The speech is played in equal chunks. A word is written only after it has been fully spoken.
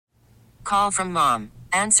call from mom.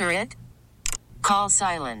 Answer it. Call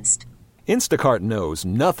silenced. Instacart knows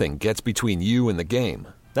nothing gets between you and the game.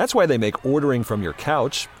 That's why they make ordering from your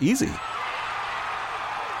couch easy.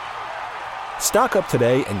 Stock up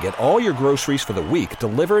today and get all your groceries for the week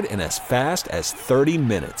delivered in as fast as 30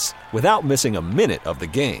 minutes without missing a minute of the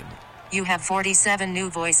game. You have 47 new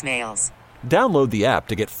voicemails. Download the app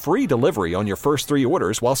to get free delivery on your first 3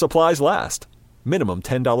 orders while supplies last. Minimum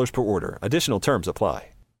 $10 per order. Additional terms apply.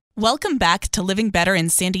 Welcome back to Living Better in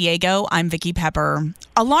San Diego. I'm Vicki Pepper.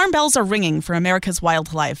 Alarm bells are ringing for America's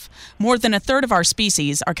wildlife. More than a third of our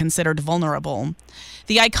species are considered vulnerable.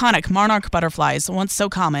 The iconic monarch butterflies, once so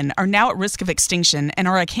common, are now at risk of extinction and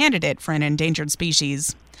are a candidate for an endangered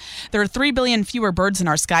species. There are 3 billion fewer birds in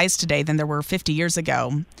our skies today than there were 50 years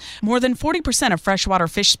ago. More than 40% of freshwater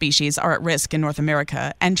fish species are at risk in North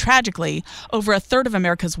America, and tragically, over a third of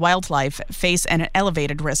America's wildlife face an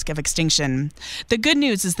elevated risk of extinction. The good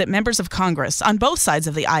news is that members of Congress on both sides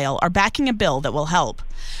of the aisle are backing a bill that will help.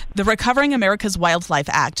 The Recovering America's Wildlife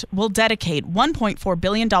Act will dedicate $1.4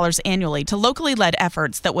 billion annually to locally led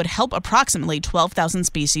efforts that would help approximately 12,000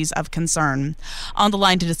 species of concern. On the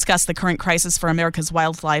line to discuss the current crisis for America's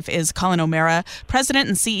wildlife is Collin O'Mara, President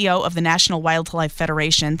and CEO of the National Wildlife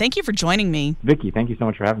Federation. Thank you for joining me. Vicki, thank you so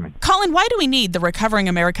much for having me. Collin, why do we need the Recovering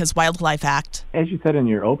America's Wildlife Act? As you said in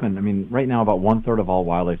your open, right now about 1/3 of all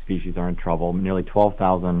wildlife species are in trouble. Nearly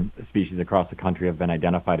 12,000 species across the country have been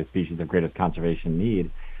identified as species of greatest conservation need.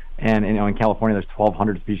 And in California, there's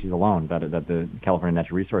 1,200 species alone that the California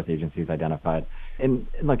Natural Resource Agency has identified. And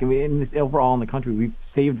look, overall in the country, we've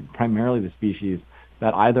saved primarily the species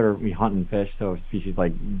that either we hunt and fish, so species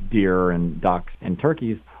like deer and ducks and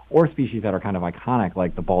turkeys, or species that are kind of iconic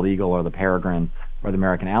like the bald eagle or the peregrine or the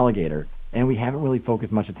American alligator. And we haven't really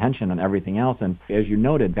focused much attention on everything else. And as you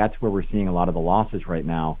noted, that's where we're seeing a lot of the losses right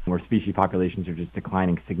now, where species populations are just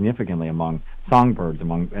declining significantly among songbirds,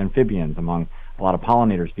 among amphibians, among a lot of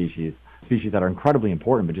pollinator species that are incredibly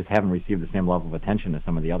important but just haven't received the same level of attention as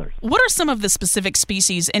some of the others. What are some of the specific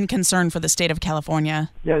species in concern for the state of California?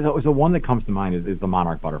 Yeah, so one that comes to mind is the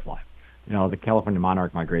monarch butterfly. The California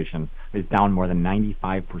monarch migration is down more than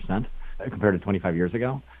 95% compared to 25 years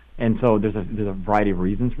ago. And so there's a variety of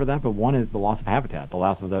reasons for that, but one is the loss of habitat, the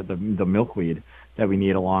loss of the milkweed that we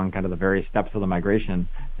need along kind of the various steps of the migration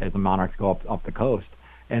as the monarchs go up the coast.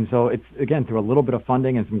 And so it's, again, through a little bit of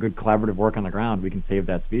funding and some good collaborative work on the ground, we can save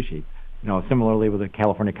that species. Similarly with the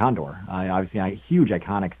California condor, obviously a huge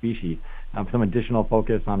iconic species, some additional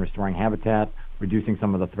focus on restoring habitat, reducing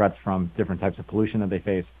some of the threats from different types of pollution that they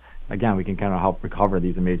face. Again, we can kind of help recover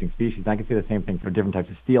these amazing species. I can see the same thing for different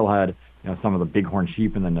types of steelhead, some of the bighorn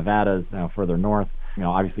sheep in the Nevadas, further north.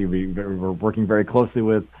 Obviously we're working very closely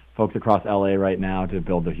with folks across LA right now to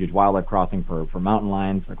build a huge wildlife crossing for mountain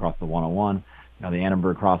lions across the 101, the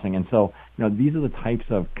Annenberg crossing. And so, these are the types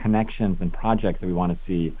of connections and projects that we want to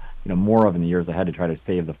see more of in the years ahead to try to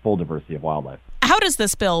save the full diversity of wildlife. How does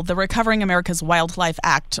this bill, the Recovering America's Wildlife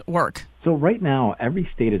Act, work? So right now, every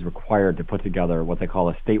state is required to put together what they call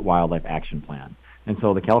a state wildlife action plan. And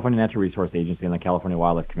so the California Natural Resource Agency and the California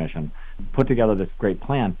Wildlife Commission put together this great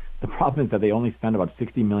plan. The problem is that they only spend about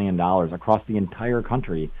 $60 million across the entire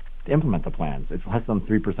country to implement the plans. It's less than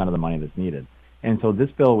 3% of the money that's needed. And so this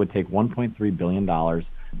bill would take $1.3 billion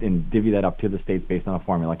and divvy that up to the states based on a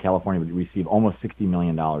formula. California would receive almost $60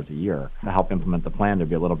 million a year to help implement the plan. There'd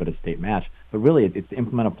be a little bit of state match. But really, it's to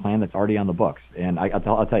implement a plan that's already on the books. And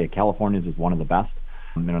I'll tell you, California's is one of the best.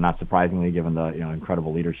 Not surprisingly, given the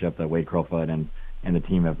incredible leadership that Wade Crowfoot and the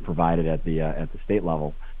team have provided at the state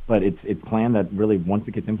level. But it's a plan that really, once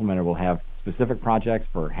it gets implemented, will have specific projects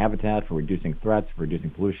for habitat, for reducing threats, for reducing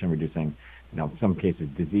pollution, reducing in some cases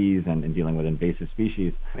disease and dealing with invasive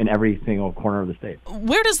species in every single corner of the state.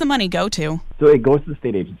 Where does the money go to? So it goes to the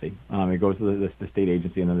state agency. It goes to the state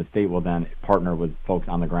agency, and then the state will then partner with folks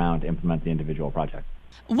on the ground to implement the individual projects.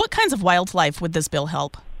 What kinds of wildlife would this bill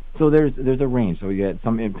help? So there's a range. So we get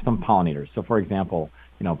some pollinators. So for example,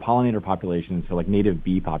 pollinator populations, so like native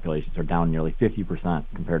bee populations, are down nearly 50%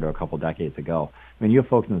 compared to a couple decades ago. You have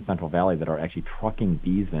folks in the Central Valley that are actually trucking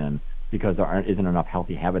bees in because there isn't enough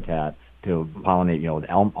healthy habitat to pollinate,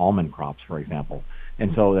 almond crops, for example.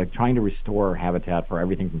 And so they're trying to restore habitat for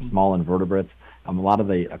everything from small invertebrates. A lot of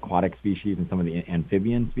the aquatic species and some of the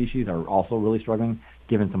amphibian species are also really struggling,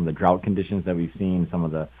 given some of the drought conditions that we've seen, some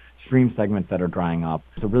of the stream segments that are drying up.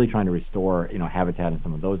 So really trying to restore, habitat in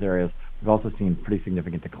some of those areas. We've also seen pretty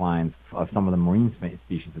significant declines of some of the marine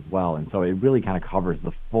species as well. And so it really kind of covers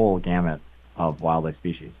the full gamut of wildlife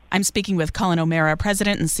species. I'm speaking with Collin O'Mara,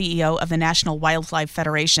 President and CEO of the National Wildlife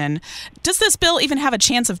Federation. Does this bill even have a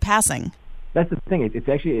chance of passing? That's the thing. It's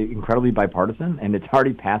actually incredibly bipartisan, and it's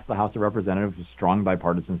already passed the House of Representatives with strong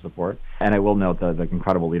bipartisan support. And I will note the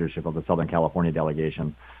incredible leadership of the Southern California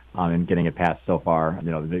delegation in getting it passed so far.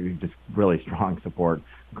 Just really strong support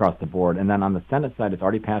across the board. And then on the Senate side, it's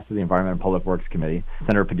already passed through the Environment and Public Works Committee.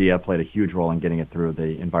 Senator Padilla played a huge role in getting it through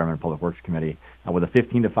the Environment and Public Works Committee with a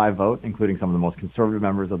 15-5 vote, including some of the most conservative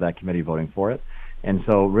members of that committee voting for it. And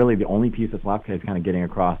so really the only piece that's left is kind of getting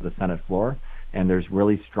across the Senate floor. And there's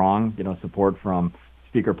really strong, support from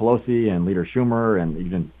Speaker Pelosi and Leader Schumer and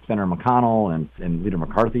even Senator McConnell and Leader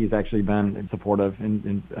McCarthy has actually been supportive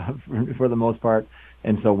for the most part.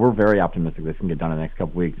 And so we're very optimistic this can get done in the next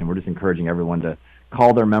couple weeks. And we're just encouraging everyone to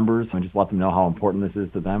call their members and just let them know how important this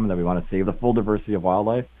is to them and that we want to save the full diversity of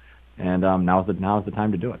wildlife. And now's the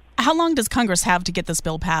time to do it. How long does Congress have to get this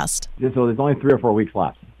bill passed? So there's only 3 or 4 weeks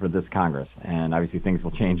left for this Congress. And obviously things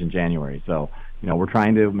will change in January. So we're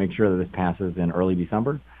trying to make sure that this passes in early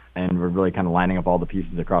December, and we're really kind of lining up all the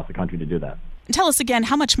pieces across the country to do that. Tell us again,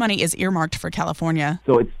 how much money is earmarked for California?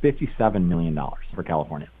 So it's $57 million for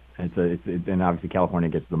California. And obviously California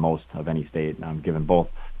gets the most of any state, given both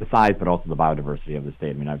the size but also the biodiversity of the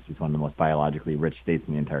state. Obviously it's one of the most biologically rich states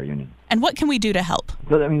in the entire union. And what can we do to help?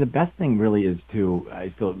 So, the best thing really is to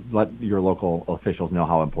let your local officials know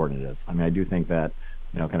how important it is. I do think that,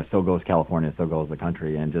 kind of so goes California, so goes the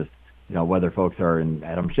country, and just whether folks are in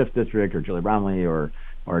Adam Schiff's district or Julie Brownlee or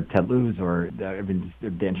Ted Lieu's or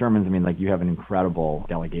Dan Sherman's, you have an incredible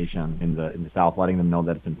delegation in the South, letting them know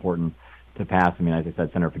that it's important to pass. As I said,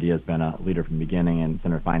 Senator Padilla has been a leader from the beginning, and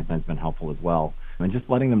Senator Feinstein's been helpful as well. And just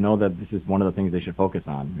letting them know that this is one of the things they should focus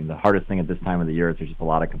on. The hardest thing at this time of the year is there's just a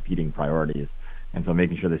lot of competing priorities, and so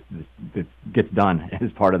making sure this gets done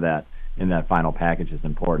as part of that in that final package is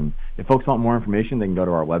important. If folks want more information, they can go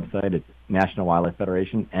to our website. It's National Wildlife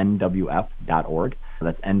Federation, NWF.org.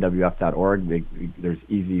 That's NWF.org. There's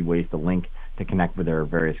easy ways to link to connect with their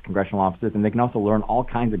various congressional offices, and they can also learn all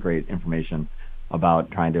kinds of great information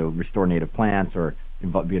about trying to restore native plants or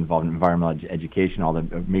be involved in environmental education, all the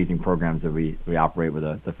amazing programs that we operate with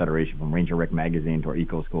the Federation, from Ranger Rick Magazine to our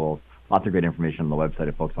eco schools. Lots of great information on the website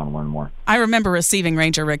if folks want to learn more. I remember receiving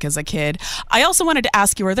Ranger Rick as a kid. I also wanted to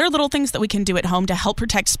ask you, are there little things that we can do at home to help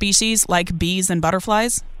protect species like bees and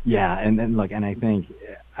butterflies? Yeah, and I think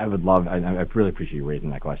I really appreciate you raising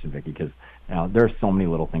that question, Vicki, because there are so many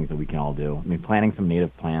little things that we can all do. Planting some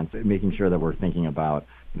native plants, making sure that we're thinking about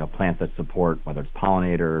plants that support, whether it's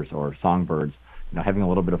pollinators or songbirds. Having a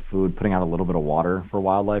little bit of food, putting out a little bit of water for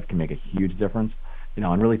wildlife can make a huge difference.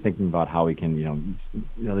 And really thinking about how we can,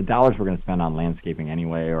 the dollars we're going to spend on landscaping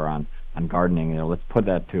anyway or on gardening, let's put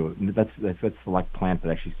that to, let's select plants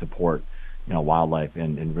that actually support, wildlife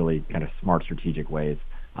in really kind of smart, strategic ways.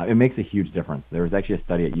 It makes a huge difference. There was actually a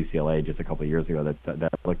study at UCLA just a couple of years ago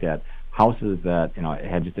that looked at houses that,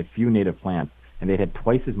 had just a few native plants, and they had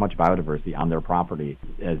twice as much biodiversity on their property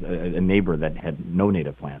as a neighbor that had no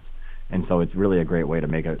native plants. And so it's really a great way to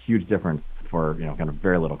make a huge difference for kind of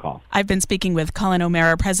very little cost. I've been speaking with Collin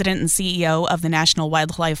O'Mara, President and CEO of the National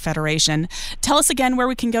Wildlife Federation. Tell us again where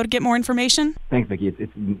we can go to get more information. Thanks, Vicki.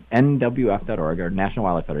 It's NWF.org, or National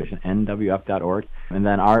Wildlife Federation, NWF.org. And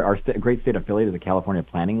then our great state affiliate is the California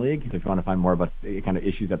Planning League. So if you want to find more about kind of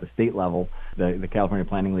issues at the state level, the California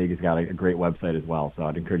Planning League has got a great website as well. So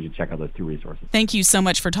I'd encourage you to check out those 2 resources. Thank you so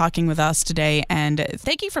much for talking with us today, and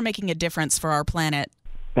thank you for making a difference for our planet.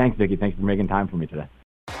 Thanks, Vicki. Thanks for making time for me today.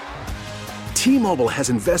 T-Mobile has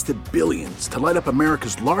invested billions to light up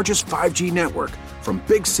America's largest 5G network, from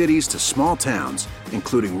big cities to small towns,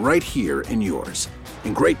 including right here in yours.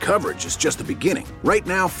 And great coverage is just the beginning. Right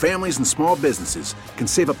now, families and small businesses can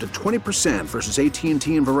save up to 20% versus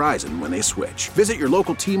AT&T and Verizon when they switch. Visit your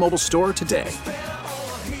local T-Mobile store today.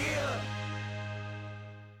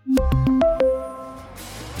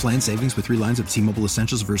 Plan savings with 3 lines of T-Mobile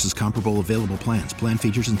Essentials versus comparable available plans. Plan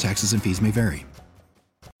features and taxes and fees may vary.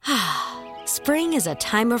 Spring is a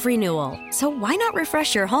time of renewal, so why not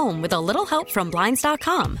refresh your home with a little help from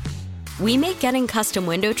Blinds.com? We make getting custom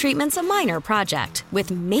window treatments a minor project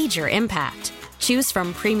with major impact. Choose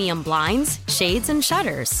from premium blinds, shades, and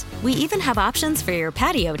shutters. We even have options for your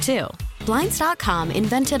patio, too. Blinds.com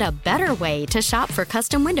invented a better way to shop for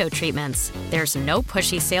custom window treatments. There's no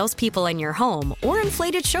pushy salespeople in your home or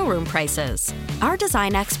inflated showroom prices. Our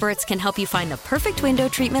design experts can help you find the perfect window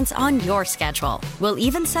treatments on your schedule. We'll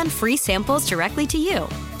even send free samples directly to you.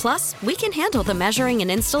 Plus, we can handle the measuring and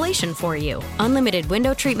installation for you. Unlimited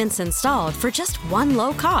window treatments installed for just one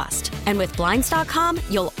low cost. And with Blinds.com,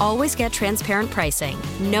 you'll always get transparent pricing.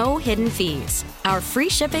 No hidden fees. Our free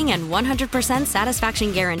shipping and 100%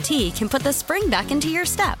 satisfaction guarantee can put the spring back into your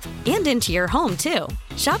step and into your home, too.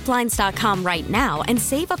 Shop Blinds.com right now and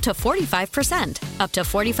save up to 45%. Up to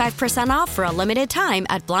 45% off for a limited time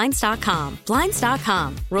at Blinds.com.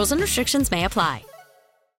 Blinds.com. Rules and restrictions may apply.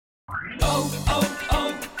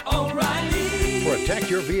 O'Reilly. Protect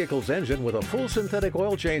your vehicle's engine with a full synthetic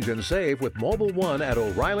oil change and save with Mobil 1 at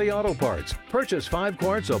O'Reilly Auto Parts. Purchase 5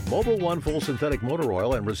 quarts of Mobil 1 full synthetic motor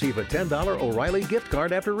oil and receive a $10 O'Reilly gift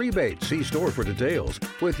card after rebate. See store for details.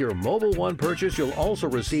 With your Mobil 1 purchase, you'll also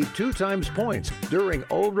receive 2 times points during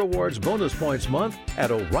Old Rewards Bonus Points Month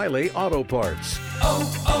at O'Reilly Auto Parts.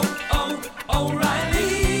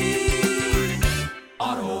 O'Reilly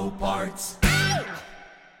Auto Parts.